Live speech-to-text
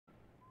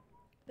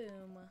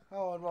Boom.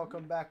 Hello and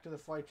welcome back to the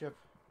Flightship.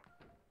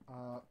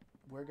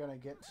 We're gonna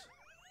get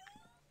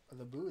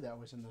the boo that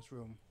was in this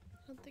room. I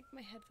don't think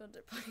my headphones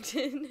are plugged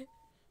in.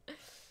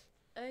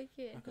 I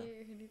can't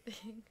hear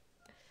anything.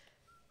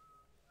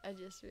 I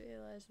just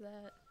realized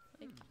that.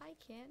 Like, I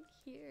can't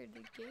hear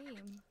the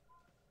game.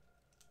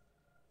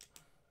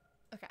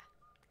 Okay.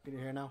 Can you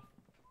hear now?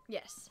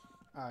 Yes.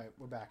 Alright,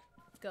 we're back.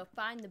 Let's go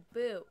find the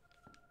boo.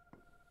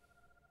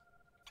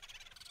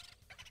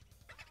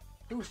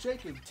 Who's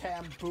shaking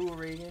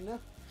tambourine?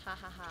 Ha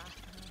ha ha.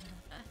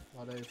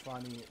 What a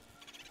funny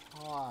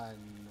pun.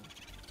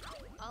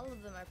 All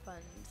of them are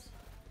puns.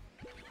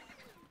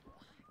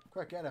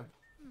 Quick, get him.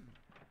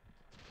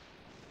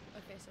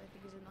 Okay, so I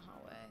think he's in the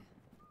hallway.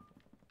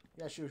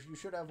 Yes, you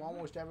should have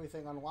almost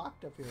everything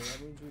unlocked up here.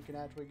 That means we can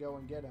actually go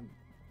and get him.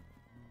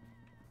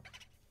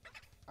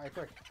 Alright,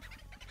 quick.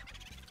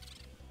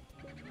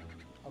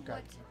 Okay.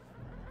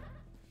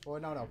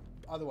 What? Oh, no.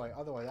 Other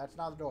way. That's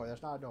not a door.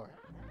 That's not a door.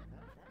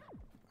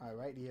 Alright,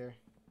 right here.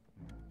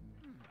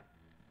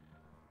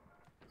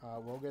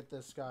 We'll get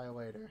this guy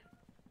later.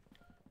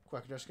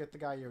 Quick, just get the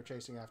guy you were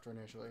chasing after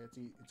initially.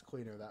 It's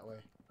cleaner that way.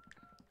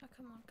 Oh,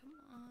 come on, come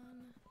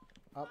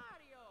on. Up.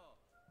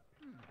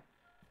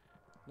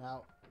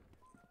 Now.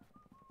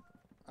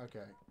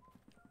 Okay.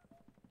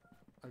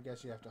 I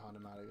guess you have to hunt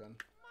him out again.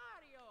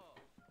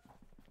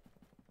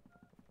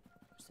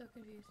 I'm so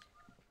confused.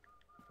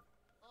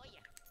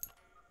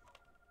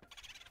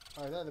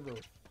 Alright, there's the boo.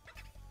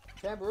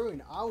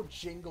 Tambourine, I'll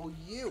jingle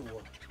you!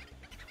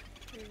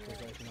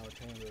 Because I know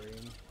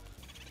tambourine.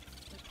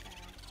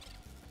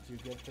 Do you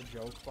get the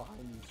joke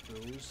behind these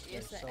boos?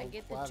 Yes, They're so I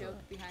get clever. the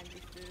joke behind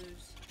these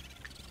boos.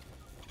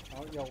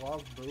 Don't you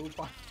love boo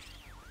punch?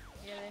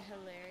 Yeah, they're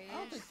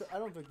hilarious. I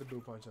don't think the boo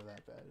punch are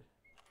that bad.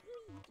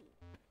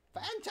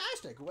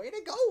 Fantastic! Way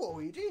to go,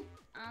 Luigi!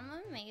 I'm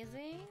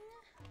amazing.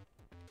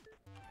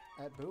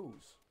 At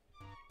boos.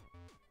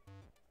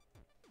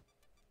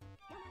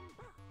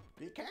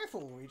 Be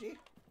careful, Luigi.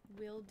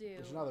 Will do.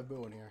 There's another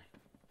boo in here.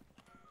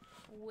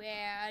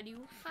 Where are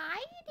you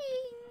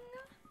hiding?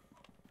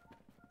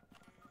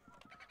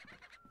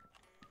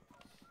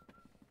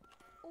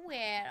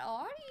 Where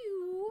are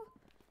you,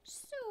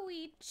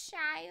 sweet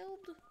child?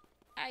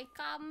 I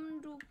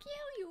come to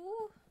kill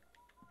you.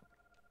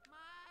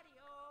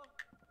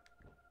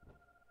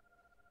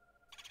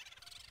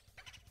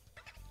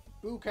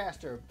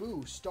 Boocaster,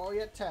 boo, story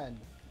at 10.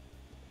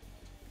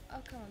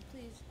 Oh, come on,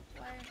 please.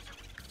 Why aren't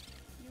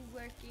you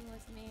working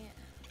with me?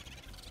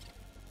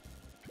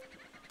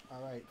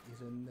 Alright,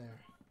 he's in there.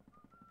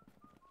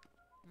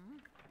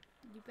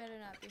 You better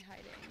not be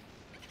hiding.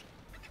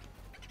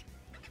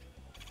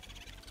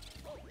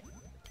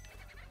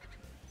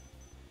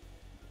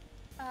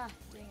 Ah,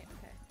 dang it,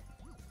 okay.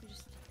 You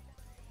just...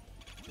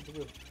 Get the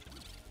boo.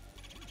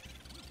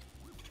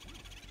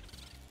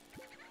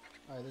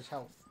 Alright, there's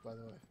health, by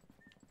the way.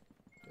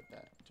 Get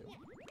that, too.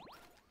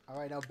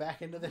 Alright, now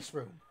back into this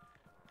room.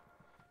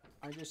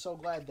 I'm just so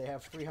glad they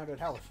have 300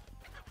 health.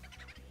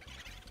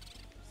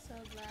 So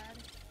glad.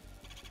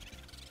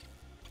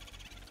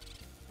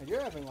 And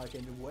you're having, like,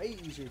 a way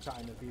easier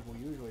time than people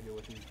usually do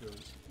with these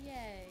boos.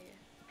 Yay.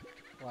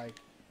 Like,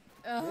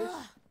 Ugh. this...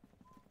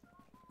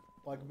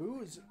 Like,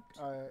 boos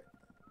are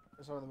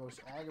some of the most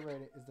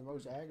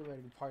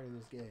aggravating part of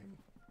this game.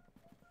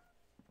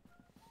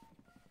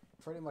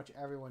 Pretty much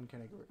everyone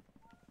can agree.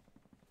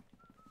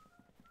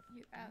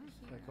 You out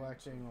here. Like,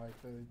 collecting, like,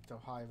 the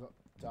high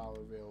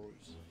dollar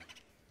bills.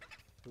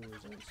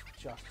 Boos is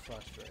just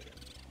frustrating.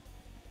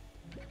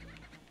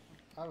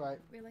 Alright,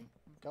 Really?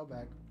 go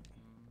back.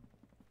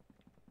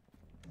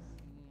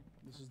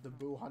 This is the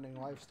boo hunting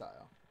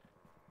lifestyle.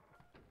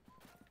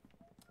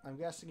 I'm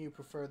guessing you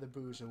prefer the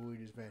boos in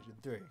Luigi's Mansion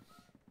 3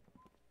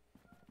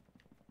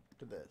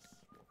 to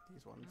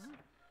these ones.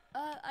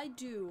 I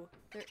do.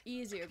 They're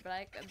easier,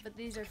 but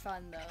these are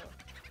fun though.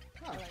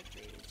 Huh. I like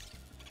these.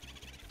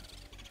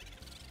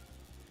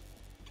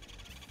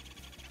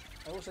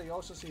 I will say you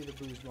also see the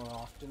boos more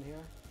often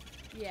here.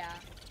 Yeah.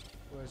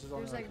 Whereas there's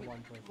only There's like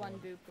like one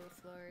boo per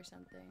floor or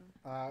something.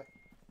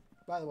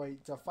 By the way,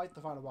 to fight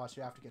the final boss,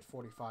 you have to get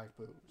 45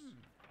 boos.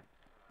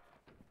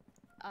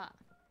 Ah,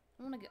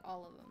 I want to get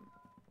all of them,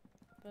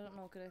 but I don't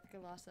know because I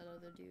think I lost that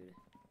other dude.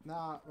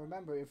 Nah,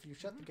 remember, if you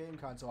shut the game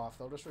console off,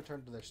 they'll just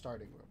return to their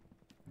starting room.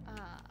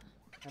 Ah.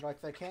 And, like,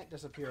 they can't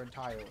disappear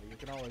entirely. You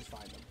can always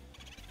find them.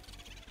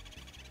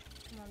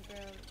 Come on, bro.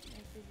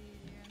 Make this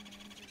easier on me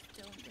and just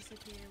don't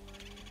disappear,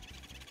 will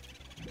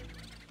you?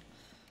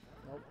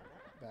 Nope.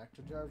 Back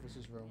to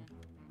Jarvis's room.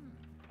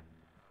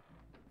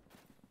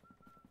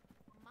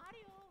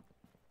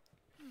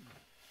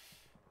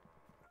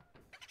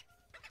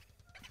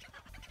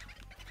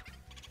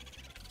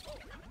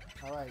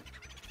 Alright,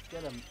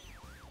 get him.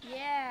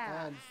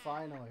 Yeah. And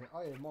finally.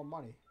 Oh, yeah, more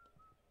money.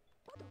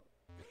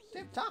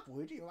 Tip top,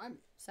 Luigi.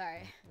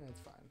 Sorry. It's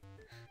fine.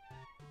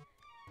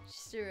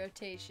 Just a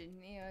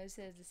rotation. He always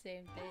says the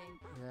same thing.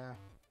 Yeah.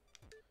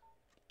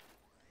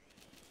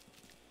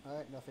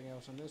 Alright, nothing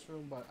else in this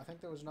room, but I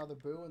think there was another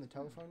boo in the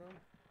telephone room.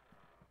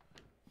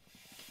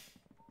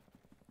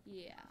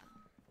 Yeah.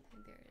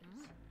 think there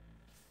is.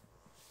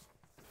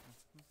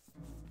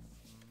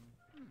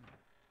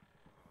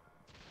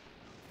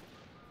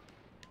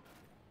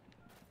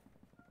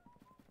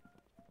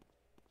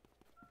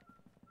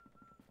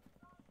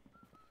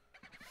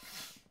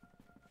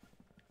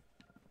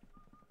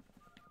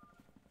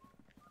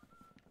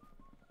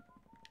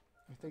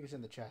 I think it's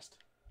in the chest.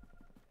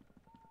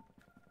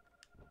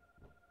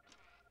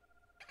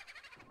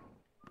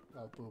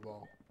 Oh, Boo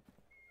Ball.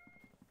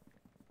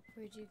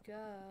 Where'd you go?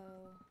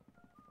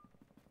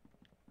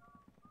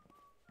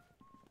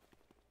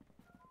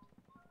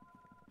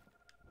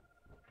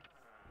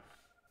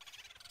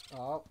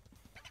 Oh.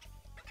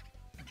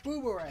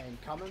 Boomerang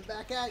coming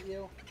back at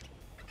you.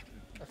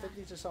 I think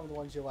these are some of the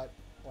ones you let,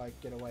 like,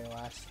 get away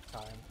last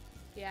time.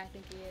 Yeah, I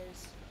think he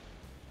is.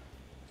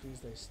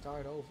 Jeez, they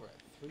start over at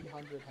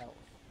 300 health.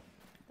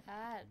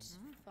 That's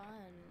fun.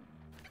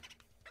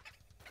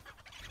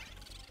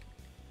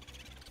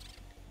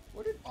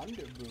 Where did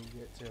Underboo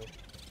get to?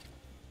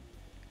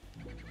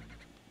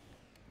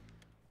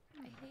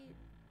 I hate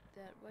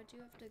that. Why'd you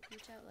have to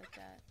glitch out like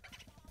that?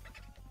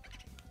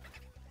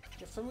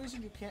 For some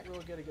reason, you can't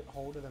really get a good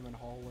hold of them in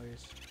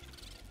hallways.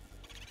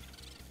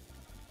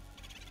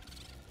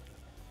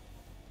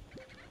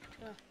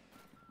 Ugh.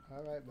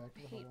 Alright, back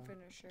to the Hate hallway.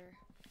 finisher.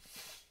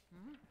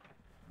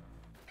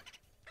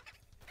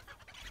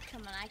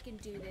 Come on, I can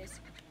do this.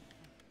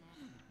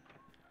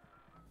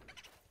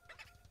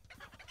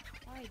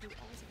 Why do I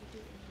always have to do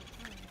it in your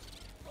arms?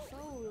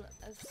 Full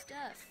of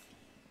stuff.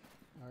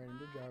 Alright,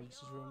 into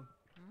Jarvis's room.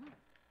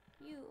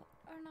 You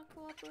are not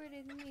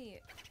cooperating with me.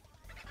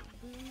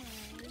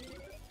 Boomerang.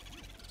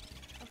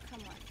 Oh,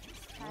 come on.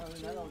 I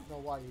mean, I don't know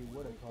why he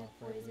would have Like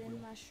the cooperated with poison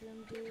you. mushroom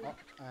dude.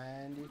 Oh,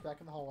 and he's back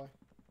in the hallway.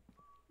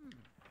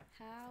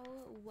 How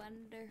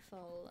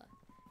wonderful.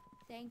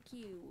 Thank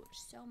you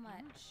so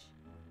much.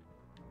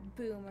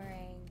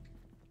 Boomerang.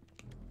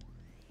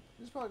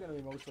 This is probably going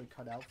to be mostly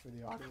cut out for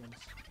the audience.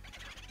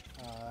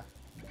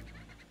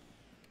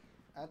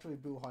 Actually,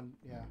 Boo Hunt,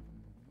 yeah.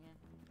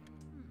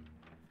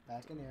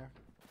 Back in here.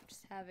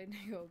 Just having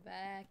to go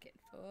back and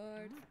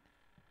forth.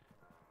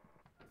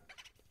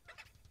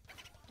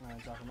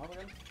 Alright, drop him up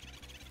again.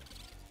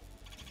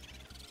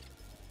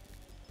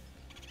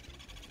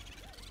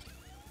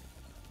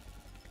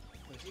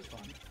 This is fun.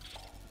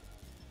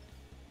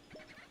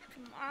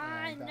 Come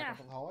And on! back up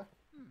in the hallway.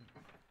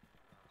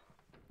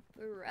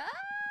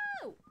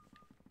 Bro!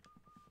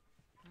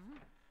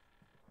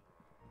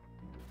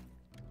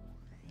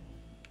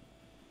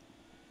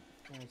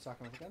 And suck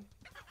him up again.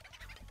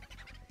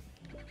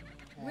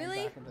 And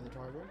Really? back into the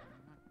toy room.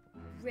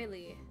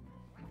 Really?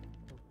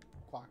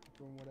 Clock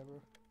room,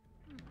 whatever.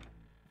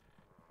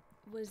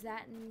 Was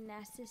that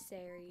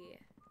necessary?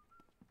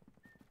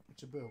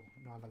 It's a Boo.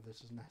 None of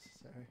this is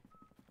necessary.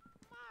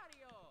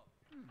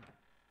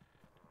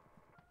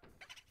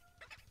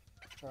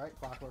 Alright,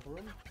 clockwork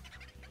room.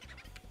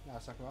 Now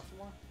suck him up some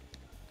more.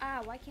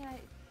 Ah, why can't I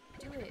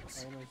do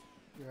it?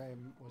 Your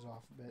aim was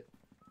off a bit.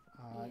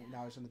 Yeah.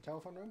 Now he's in the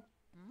telephone room.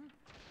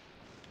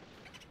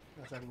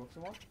 Now suck him up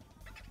some more.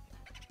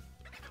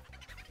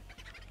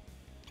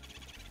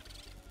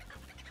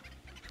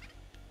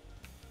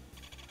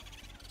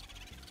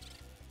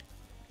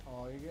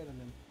 Oh, you're getting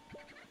him.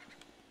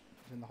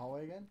 He's in the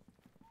hallway again.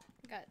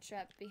 Got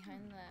trapped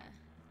behind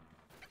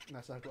the...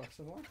 Now suck him up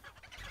some more.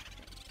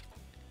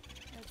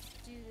 Let's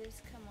do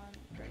this, come on,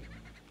 break.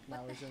 Now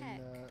What the he's in heck?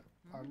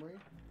 the armory.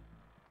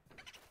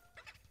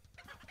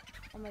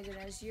 Oh my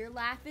goodness, your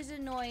laugh is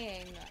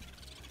annoying.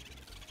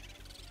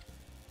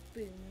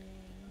 Boom.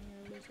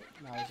 Where was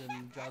it? Now he's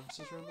in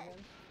Jarvis's room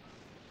again.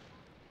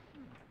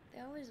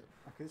 They always...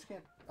 Okay, this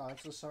can't... Oh,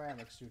 it's the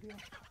ceramic studio.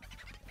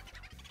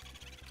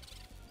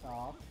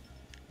 Aw.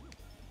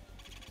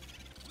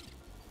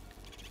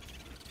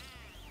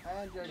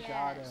 And you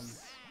got him.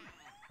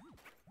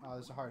 Oh,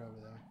 there's a heart over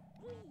there.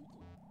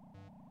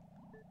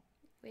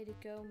 Way to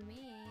go,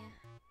 me.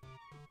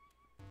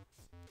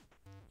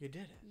 You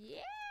did it.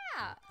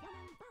 Yeah!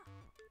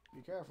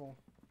 Be careful.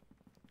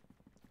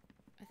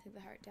 I think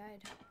the heart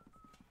died.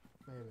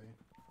 Maybe.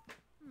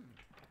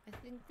 I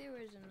think there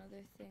was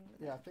another thing.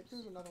 Yeah, I think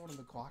there's another one in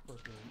the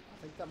clockwork room.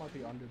 I think that might be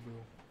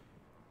Underboo.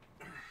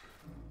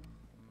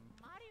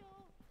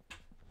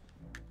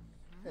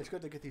 It's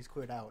good to get these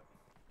cleared out.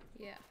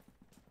 Yeah.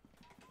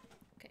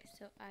 Okay,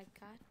 so I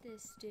got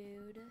this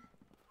dude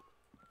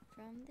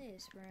from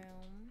this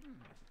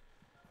room.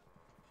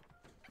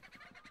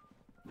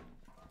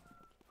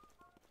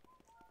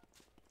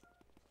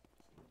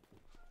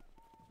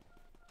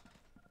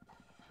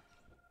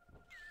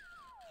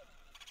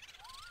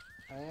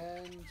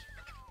 And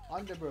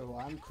Underboo,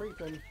 I'm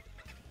creeping.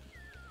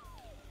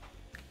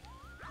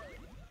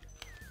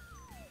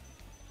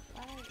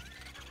 What?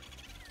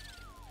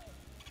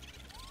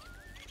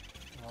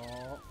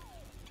 Oh.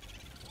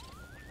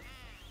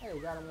 Hey, we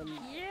got him in.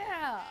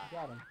 Yeah!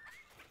 Got him.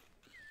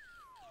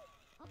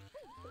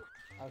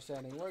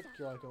 Outstanding work.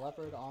 You're like a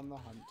leopard on the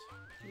hunt.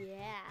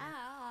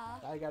 Yeah!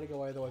 I gotta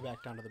go all the way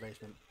back down to the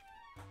basement.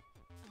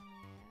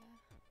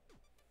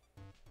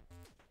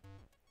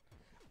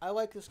 Oh, I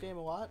like this game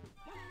a lot.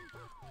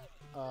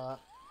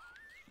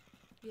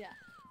 Yeah.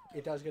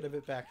 It does get a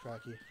bit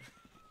backtracky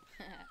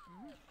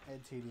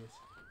and tedious.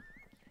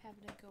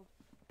 Having to go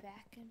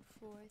back and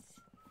forth.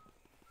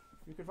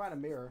 You can find a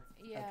mirror.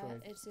 Yeah,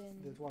 actually. it's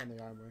in. There's one in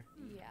the armory.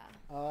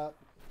 Yeah.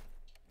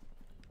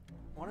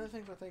 One of the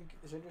things I think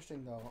is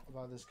interesting though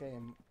about this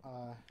game,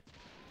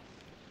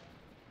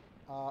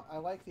 I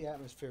like the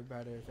atmosphere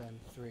better than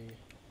 3.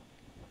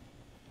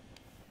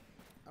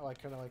 I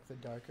like kind of like the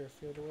darker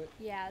feel to it.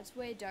 Yeah, it's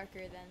way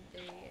darker than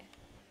 3.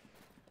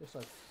 Just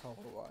like color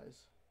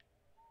wise.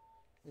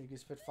 You can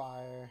spit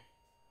fire.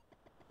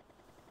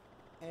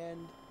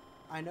 And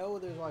I know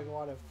there's like a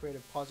lot of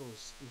creative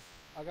puzzles.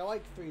 Like I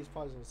like 3's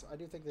puzzles. I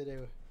do think they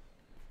do.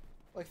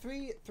 Like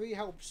 3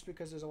 helps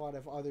because there's a lot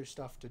of other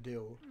stuff to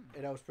do.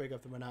 It helps break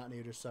up the monotony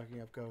of just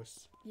sucking up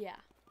ghosts. Yeah.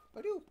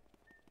 I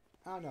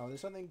don't know.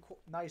 There's something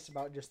nice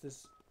about just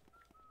this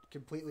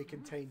completely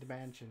contained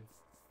mansion.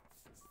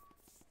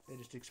 They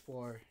just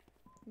explore.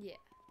 Yeah.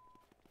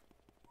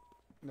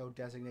 No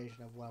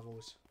designation of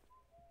levels.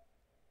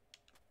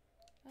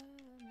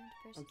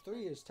 And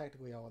 3 is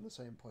technically all in the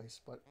same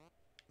place, but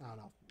I don't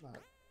know.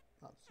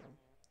 Not the same.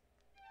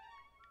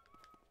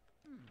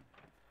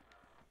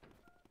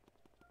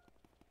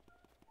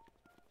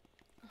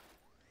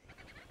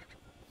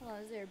 Hold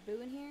on, is there a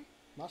boo in here?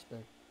 Must be.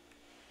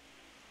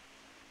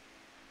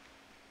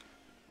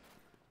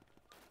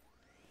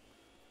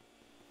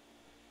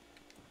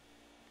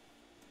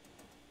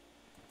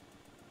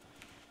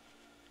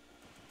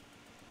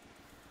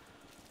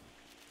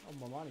 Oh,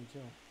 my money too.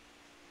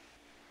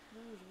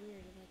 That was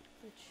weird. It like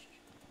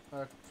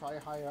glitched. Try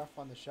higher up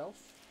on the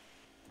shelf.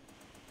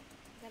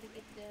 Gotta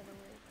get the other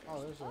way.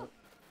 Oh, there's a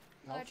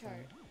large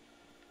heart.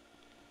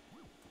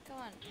 Come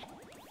on.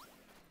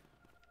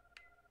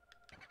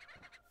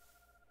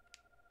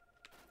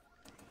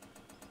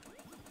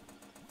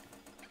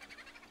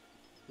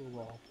 Blue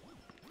wall.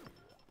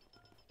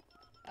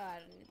 Oh, I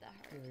don't need that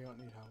heart. Yeah, you don't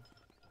need help.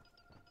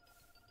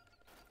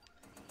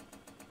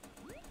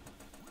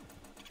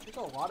 There's a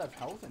lot of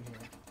health in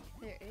here.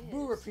 There is.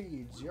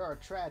 Booripedes, you're a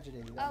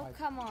tragedy. Oh,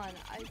 come on.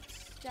 I'm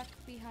stuck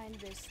behind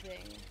this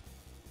thing.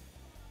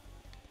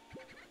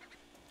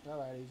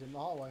 Alright, he's in the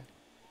hallway.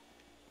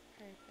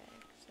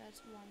 Perfect.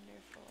 That's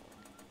wonderful.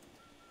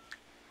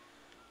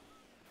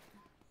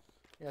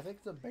 Yeah, I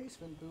think the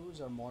basement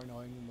boos are more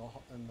annoying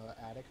than the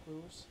attic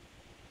boos.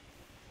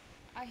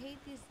 I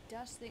hate these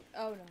dust things.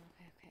 Oh, no.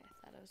 Okay.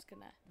 I thought I was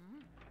gonna...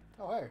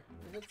 Oh, hey.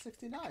 He's at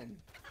 69.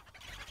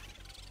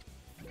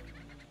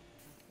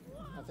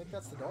 I think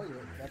that's the door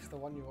that's the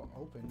one you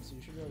opened, so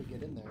you should be able to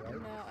get in there, right?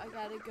 No, I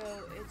gotta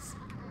go. It's...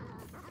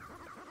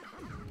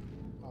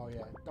 Oh,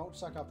 yeah. Don't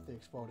suck up the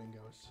exploding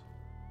ghost.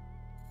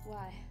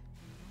 Why?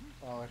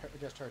 Oh, it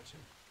just hurts you.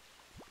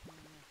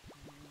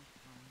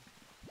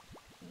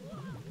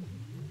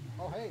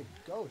 Oh, hey,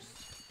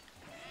 ghosts.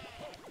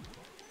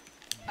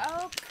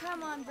 Oh,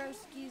 come on,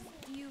 broskies.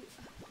 Do you...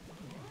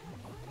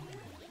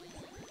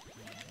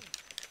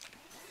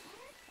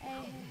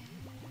 Hey,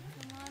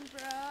 come on,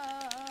 bro.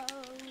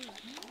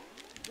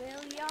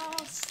 Will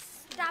y'all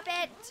stop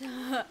it?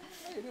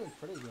 Hey, you're doing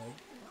pretty good.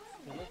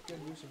 You make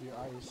good use of your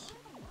ice.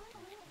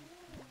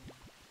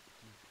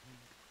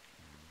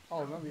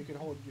 Oh, remember you can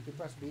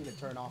press B to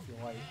turn off your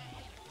light.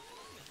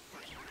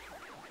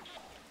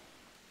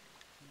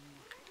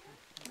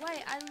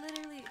 Wait, I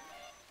literally...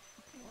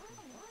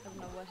 I don't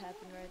know what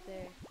happened right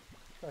there.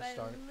 Press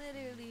start. I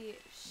literally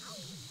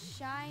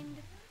shined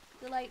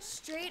the light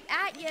straight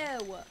at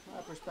you.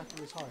 My perspective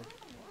is hard.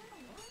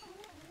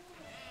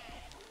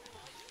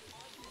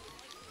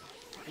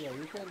 Yeah,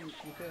 you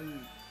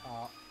can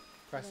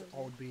press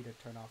hold B to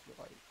turn off your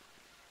light.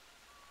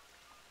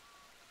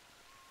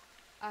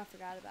 I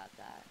forgot about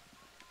that.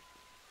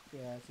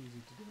 Yeah, it's easy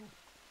to do.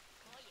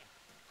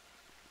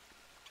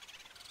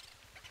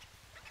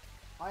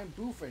 I'm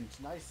Boofins.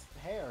 Nice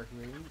hair,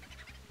 Green.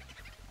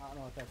 I don't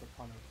know if that's a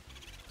pun.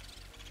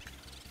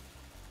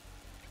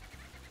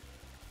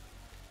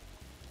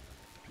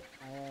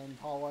 And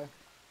hallway.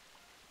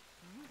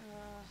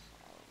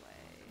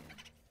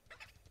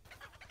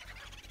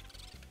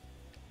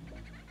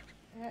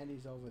 Hallway. And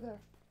he's over there.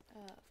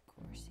 Of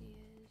course he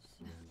is.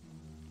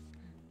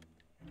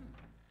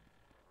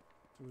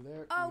 Through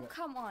there. Oh,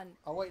 come on.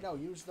 Oh wait, no.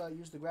 Use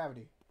the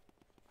gravity.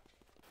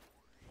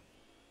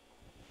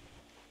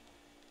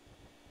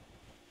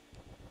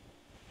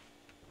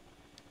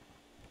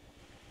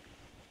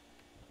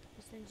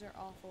 These things are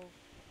awful.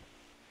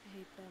 I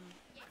hate them.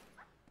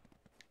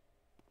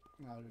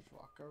 Now just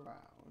walk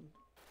around.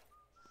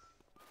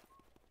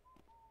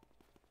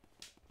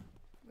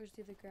 Where's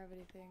the other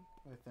gravity thing?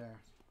 Right there.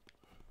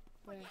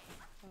 Where?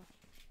 Oh.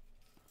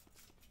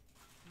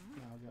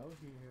 Now go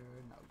here.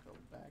 Now go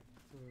back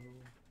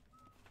through.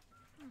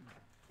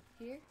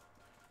 Here?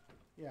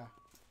 Yeah.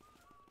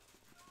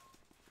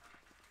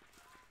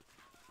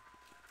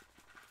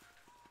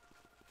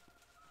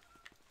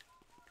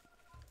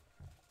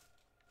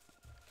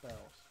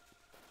 Barrels.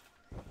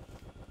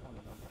 One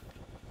of them.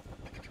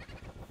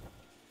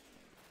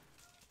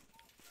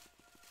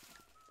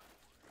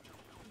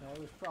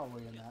 was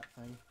probably in that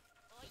thing.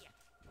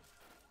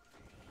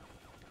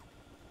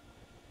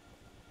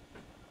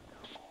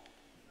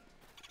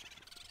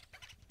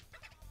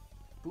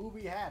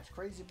 Booby hatch,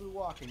 crazy boo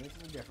walking. This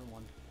is a different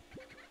one.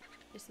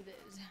 Yes, it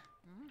is.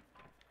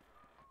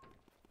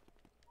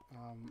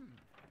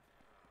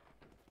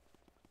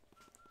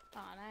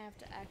 And I have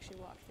to actually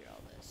walk through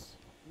all this.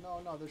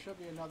 No, there should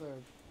be another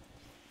thing,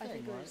 I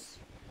think it right? was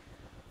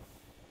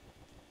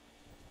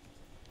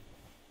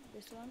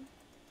this one.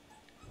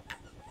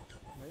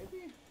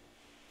 Maybe?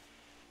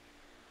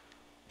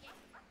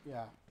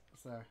 Yeah,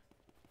 it's there.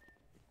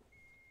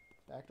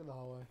 Back to the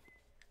hallway.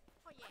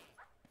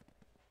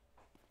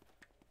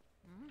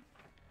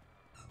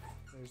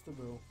 There's the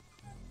boo.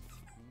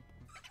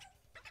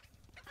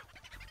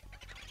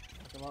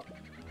 Pick him up.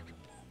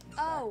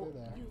 Oh, Back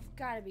there. you've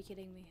got to be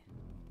kidding me.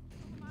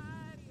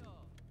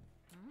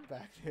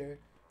 Back there.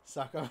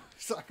 Suck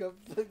up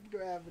the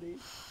gravity.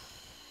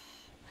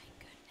 My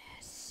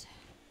goodness.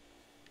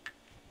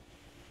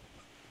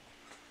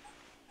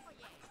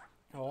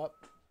 Go up.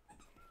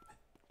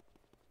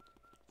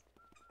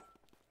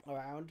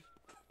 Around.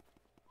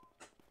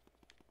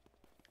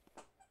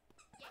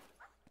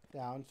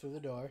 Down through the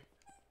door.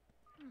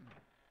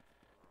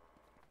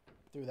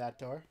 Through that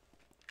door.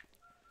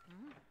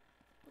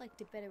 I liked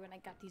it better when I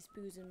got these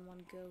boos in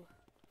one go.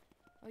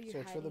 Oh, you're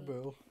Search for the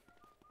hiding. boo.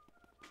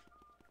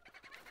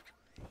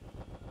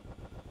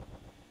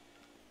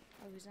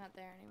 Oh, he's not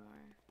there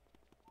anymore.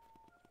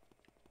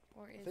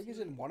 Or is I think he?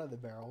 he's in one of the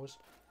barrels.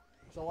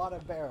 There's a lot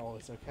of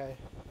barrels, okay?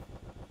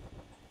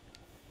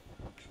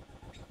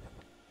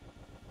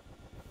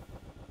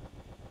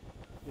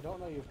 You don't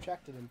know you've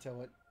checked it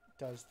until it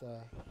does the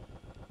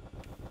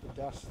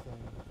dust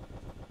thing.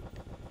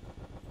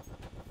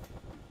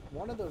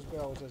 One of those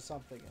barrels has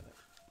something in it.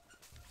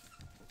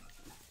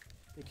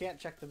 You can't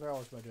check the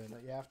barrels by doing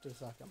that. You have to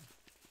suck them.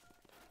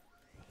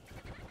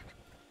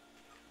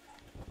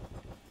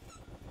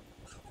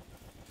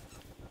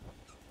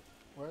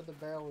 Where are the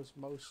barrels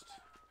most...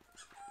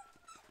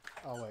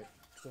 Oh wait,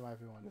 there might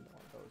be one in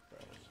one of those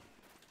barrels.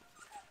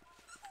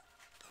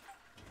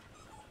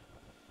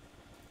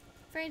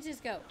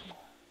 Francisco.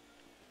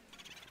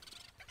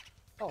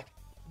 Oh,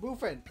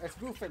 Boofin! It's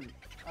Boofin!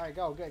 Alright,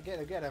 go, get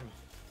him.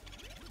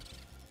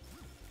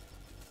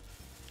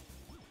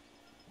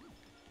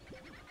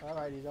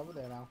 Alright, he's over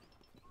there now.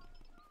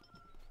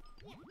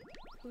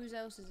 Who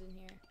else is in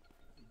here?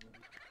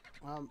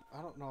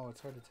 I don't know,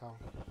 it's hard to tell.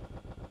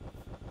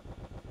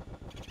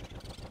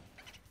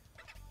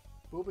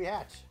 Booby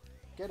hatch!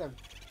 Get him!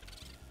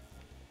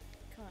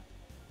 Come on.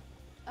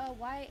 Oh,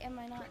 why am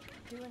I not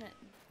doing it?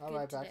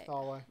 Alright, good back today? to the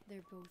hallway.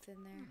 They're both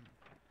in there.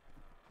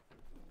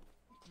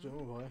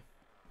 Presumably.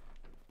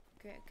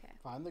 Great, okay.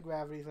 Find the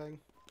gravity thing.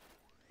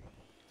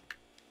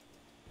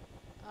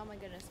 Oh my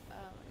goodness. Oh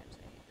my goodness,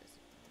 I hate this.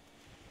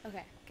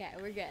 Okay,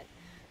 we're good.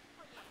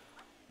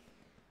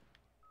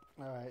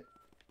 Alright.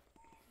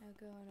 Now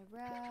going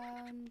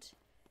around.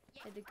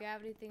 Hit the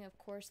gravity thing, of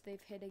course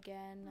they've hit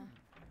again.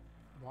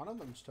 One of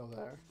them's still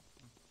there.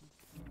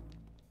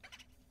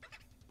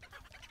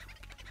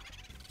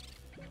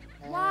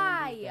 And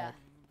Why? he's back.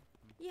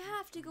 You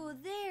have to go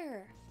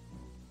there.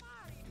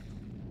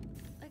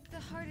 Like the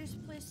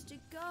hardest place to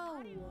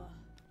go.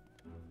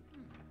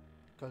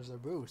 Because they're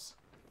Bruce.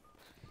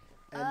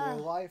 And their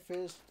life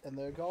is, and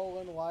their goal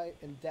in life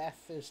and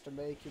death is to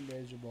make you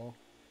miserable.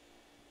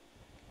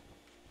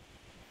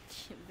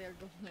 They're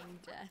going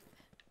death.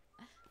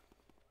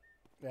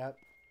 Yep.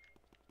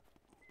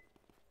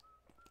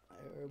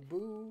 They're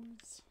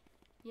booze.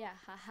 Yeah,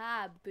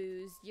 haha,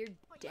 booze, you're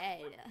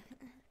dead.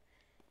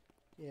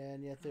 Yeah,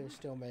 and yet they're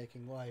still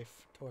making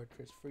life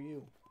torturous for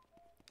you.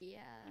 Yeah.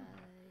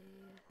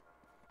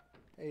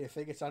 Hey, you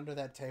think it's under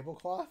that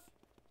tablecloth?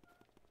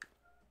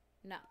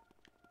 No.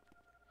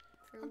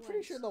 For I'm pretty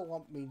once. sure the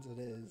lump means it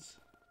is.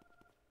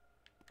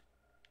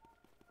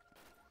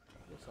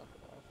 Just suck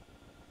it off.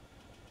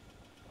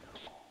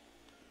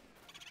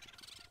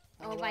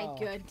 Oh my wow.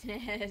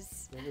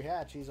 goodness. Booby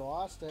hatch, he's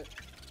lost it.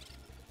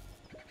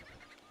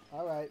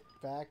 Alright,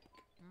 back.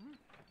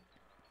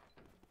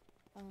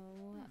 Oh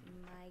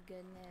my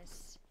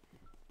goodness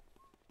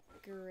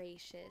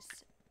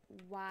gracious.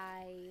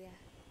 Why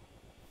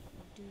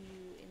do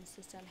you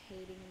insist on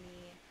hating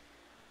me,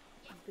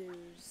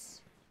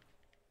 booze?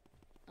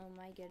 Oh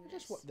my goodness.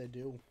 Just what they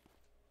do.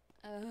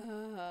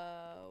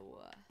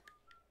 Oh.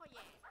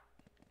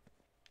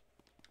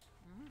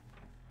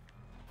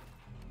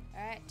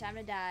 Alright, time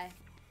to die.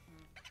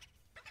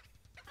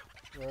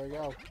 There we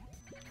go.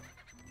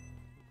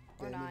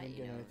 Or Didn't not, even you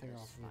get know, anything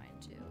that's off of it. fine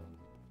too.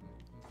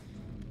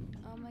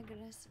 Oh my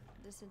goodness,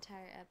 this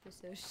entire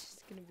episode is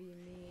just gonna be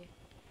me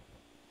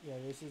Yeah,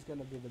 this is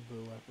gonna be the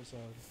boo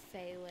episode.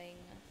 failing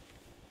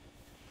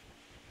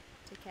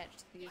to catch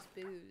these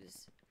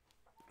boos.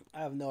 I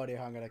have no idea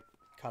how I'm gonna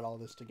cut all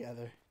this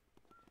together.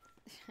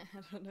 I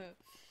don't know.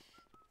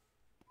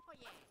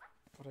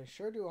 But I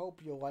sure do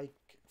hope you like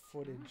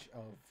footage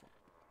of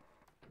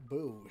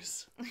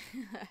boos.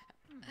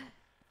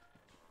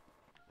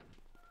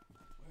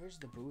 Where's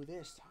the boo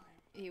this time?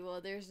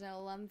 Well, there's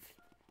no lump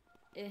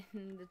in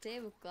the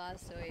tablecloth,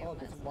 so he Oh,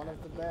 must it's one not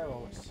of the be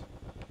barrels.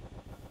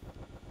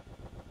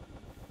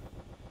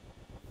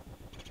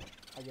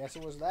 I guess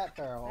it was that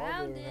barrel.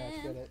 Found Oh, that's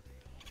him. good.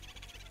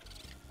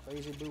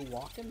 Crazy Boo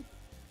walking.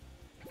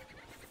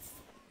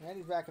 And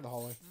he's back in the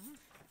hallway.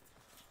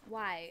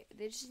 Why?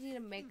 They just need to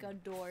make a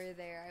door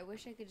there. I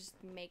wish I could just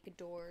make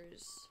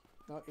doors.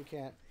 No, you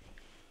can't.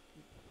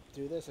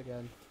 Do this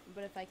again.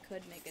 But if I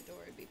could make a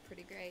door, it'd be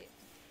pretty great.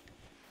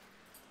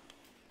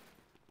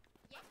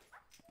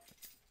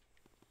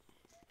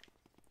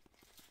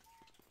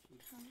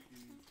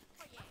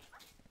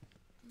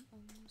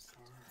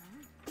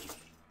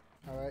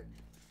 Alright.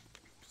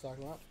 Stock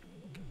him up.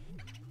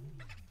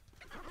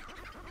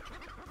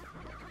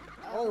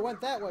 Oh, it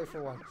went that way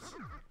for once.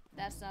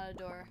 That's not a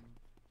door.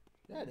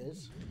 Yeah, it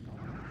is.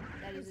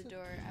 That is a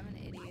door. I'm an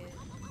idiot.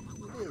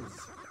 It is.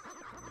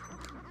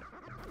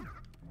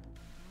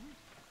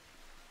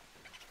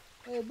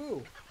 Hey,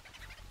 Boo.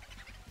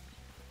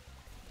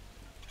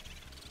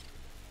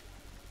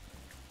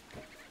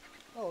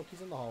 Oh, look,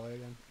 he's in the hallway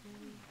again.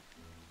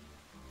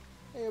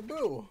 Hey,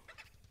 Boo.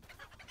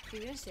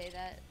 You're gonna say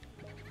that?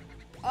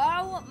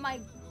 Oh my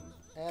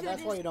And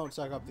that's why you don't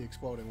suck up the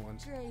exploding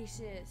ones.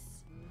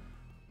 gracious.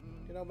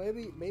 You know,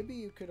 maybe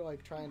you could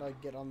like try and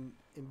like get on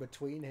in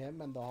between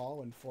him and the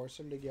hall and force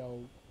him to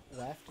go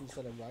left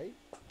instead of right.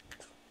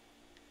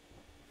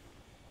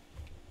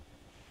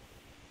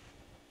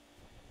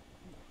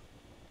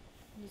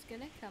 He's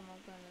gonna come up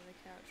onto the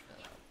couch,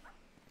 Philip.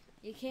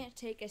 You can't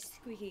take a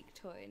squeaky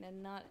toy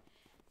and not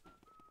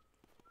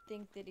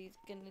think that he's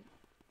gonna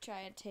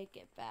try and take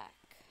it back.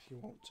 He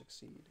won't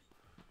succeed.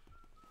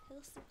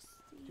 He'll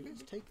succeed. You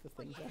guys take the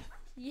things out.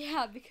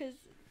 Yeah, because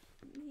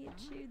he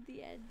chewed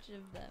the edge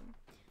of them.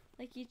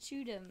 Like, you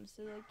chewed him,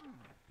 so like...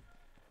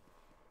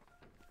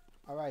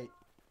 Alright.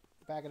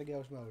 Back in the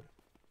ghost mode.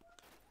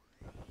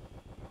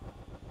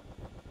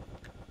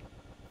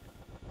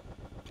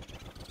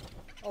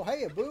 Oh,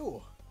 hey,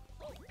 Boo!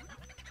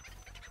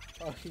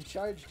 Oh, he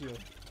charged you.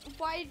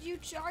 Why did you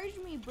charge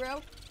me,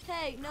 bro?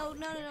 Hey, no,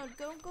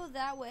 don't go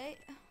that way.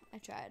 I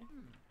tried.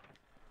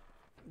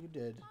 You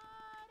did.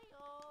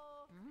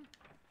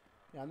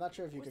 Yeah, I'm not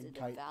sure if you Was can it a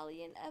kite.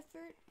 valiant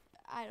effort?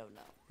 I don't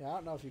know. Yeah, I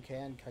don't know if you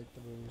can kite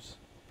the Boos.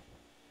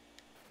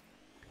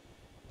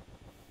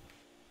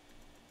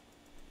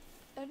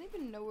 I don't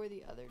even know where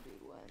the other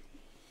dude went.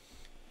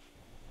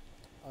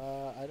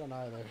 I don't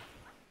either.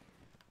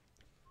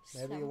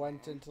 Maybe he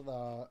went into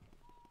the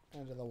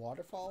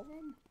waterfall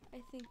room? I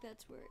think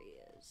that's where he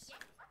is.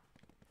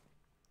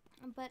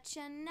 But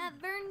you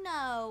never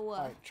know.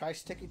 Alright, try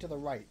sticking to the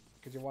right,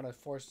 because you want to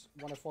force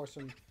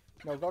him.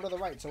 No, go to the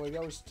right, so he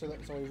runs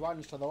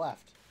to the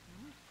left.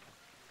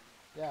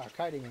 Yeah,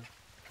 kiting him.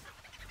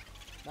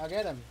 Now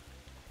get him.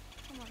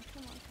 Come on.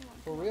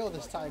 For real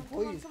this time,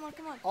 please. Come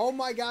on. Oh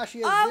my gosh,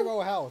 he has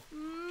 0 health.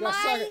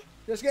 Just suck it.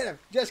 Just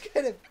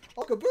get him.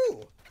 Oh,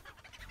 Kaboo.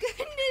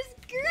 Goodness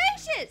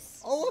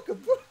gracious! Oh, look,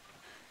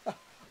 Kaboo.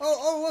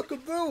 Oh, look,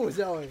 Kaboo,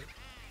 Zoe.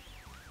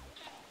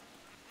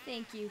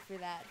 Thank you for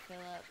that,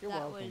 Philip. You're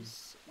that welcome.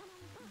 was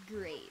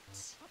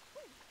great.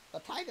 The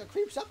tiger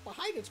creeps up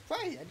behind its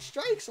prey and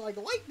strikes like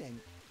lightning.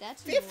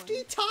 That's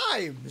 50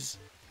 times!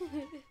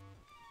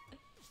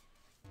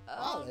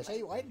 Wow, Oh they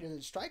say lightning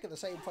doesn't strike in the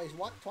same place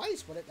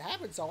twice, but it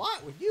happens a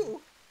lot with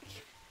you.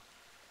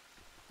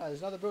 Oh,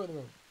 there's another Boo in the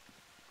room.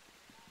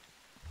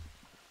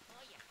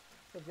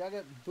 Look, you gotta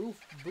get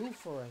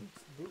boofering.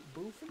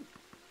 Boofing?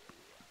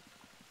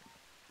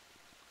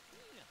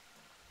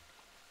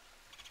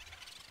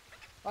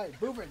 Alright,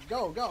 boofing,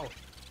 go!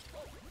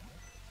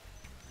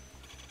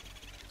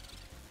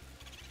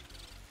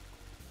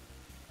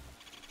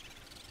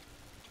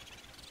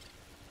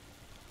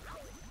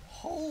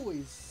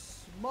 Holy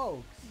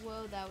smokes!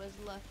 Whoa, that was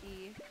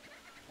lucky.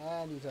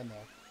 And he's in there.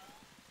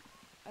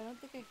 I don't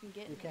think I can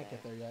get You in can't there.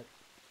 get there yet.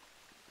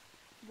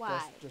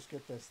 Why? Just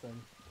get this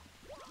thing.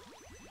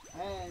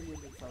 And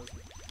you've been frozen.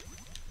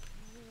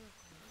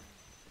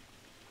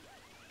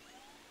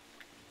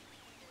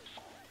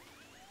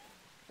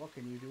 What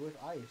can you do with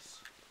ice?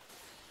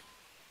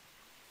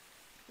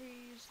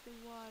 Freeze the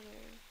water.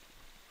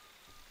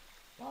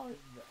 Oh,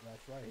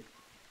 that's right.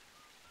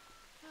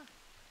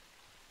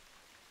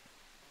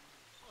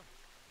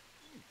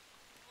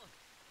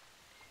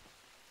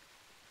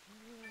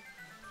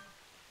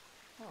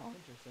 Oh,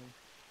 interesting.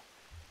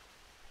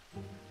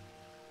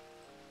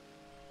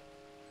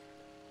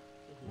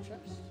 There's a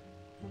chest.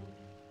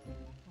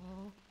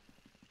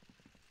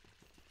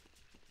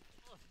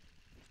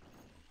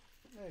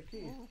 Hey,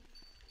 key.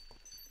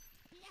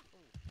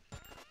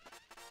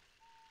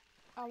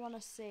 I want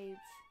to save.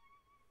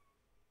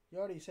 You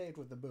already saved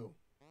with the Boo.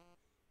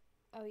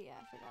 Oh yeah,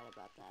 I forgot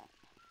about that.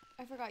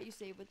 I forgot you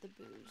saved with the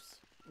booze.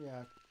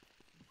 Yeah.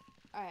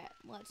 Alright,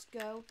 let's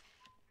go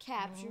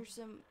capture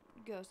some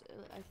ghosts.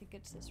 I think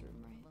it's this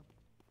room, right?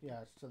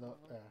 Yeah, it's to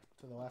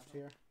the left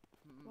here.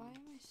 Why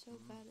am I so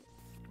bad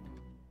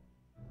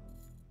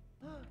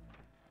at...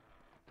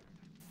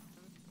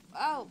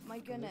 Oh my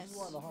goodness. This is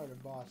one of the harder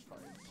boss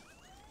fights.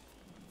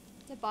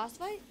 It's a boss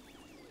fight?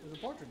 There's a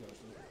portrait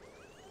ghost in there.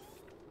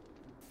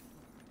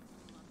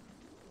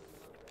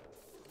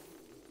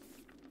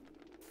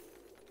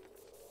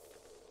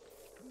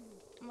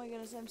 Oh my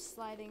goodness, I'm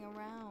sliding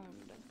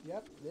around.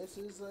 Yep, this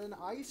is an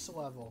ice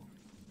level.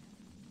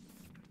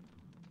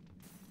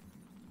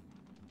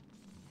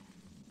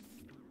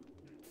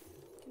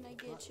 Can I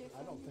get you?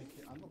 I don't think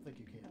you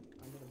can.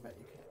 I'm gonna bet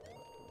you can't.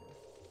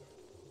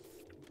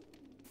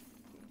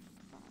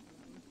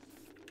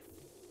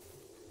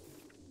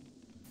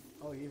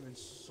 Oh, you even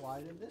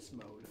slide in this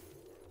mode.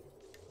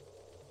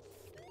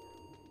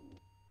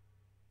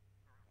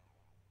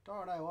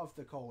 Darn, I love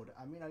the cold.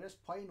 I mean, I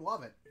just plain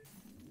love it.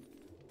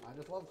 I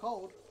just love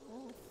cold.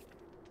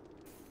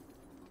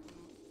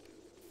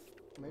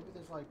 Maybe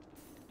there's like,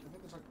 I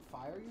think there's like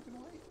fire you can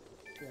light?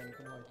 Yeah, you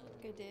can light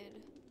that. I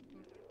did.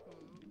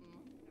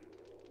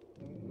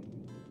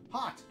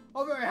 Hot!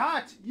 Oh, very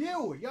hot!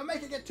 You're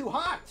making it too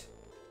hot!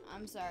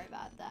 I'm sorry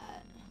about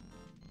that.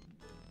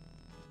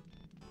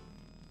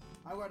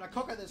 I'm gonna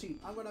cook at this heat.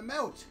 I'm gonna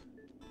melt.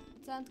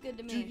 Sounds good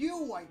to me. Do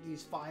you light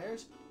these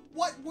fires?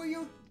 What were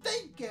you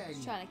thinking?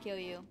 Just trying to kill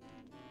you.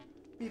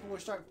 People will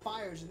start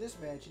fires in this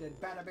mansion and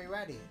better be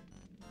ready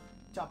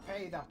to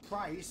pay the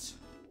price.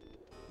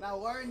 Now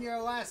learn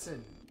your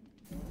lesson.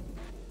 I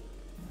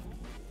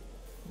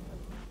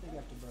think you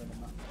have to burn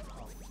them up.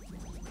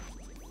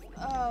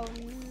 Oh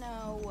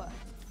no.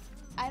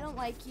 I don't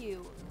like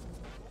you.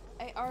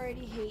 I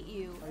already hate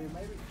you. Oh, you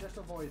maybe just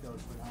avoid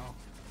those for now.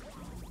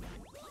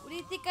 What do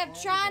you think I'm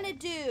trying to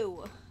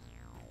do?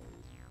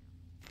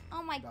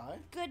 Oh my Die?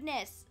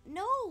 goodness.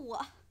 No.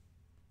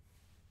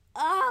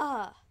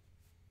 Ah.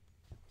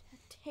 A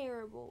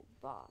terrible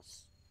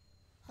boss.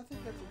 I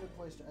think that's a good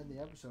place to end the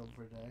episode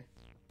for today.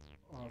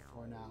 Or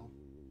for now.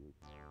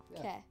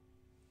 Okay.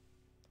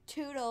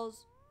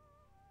 Toodles.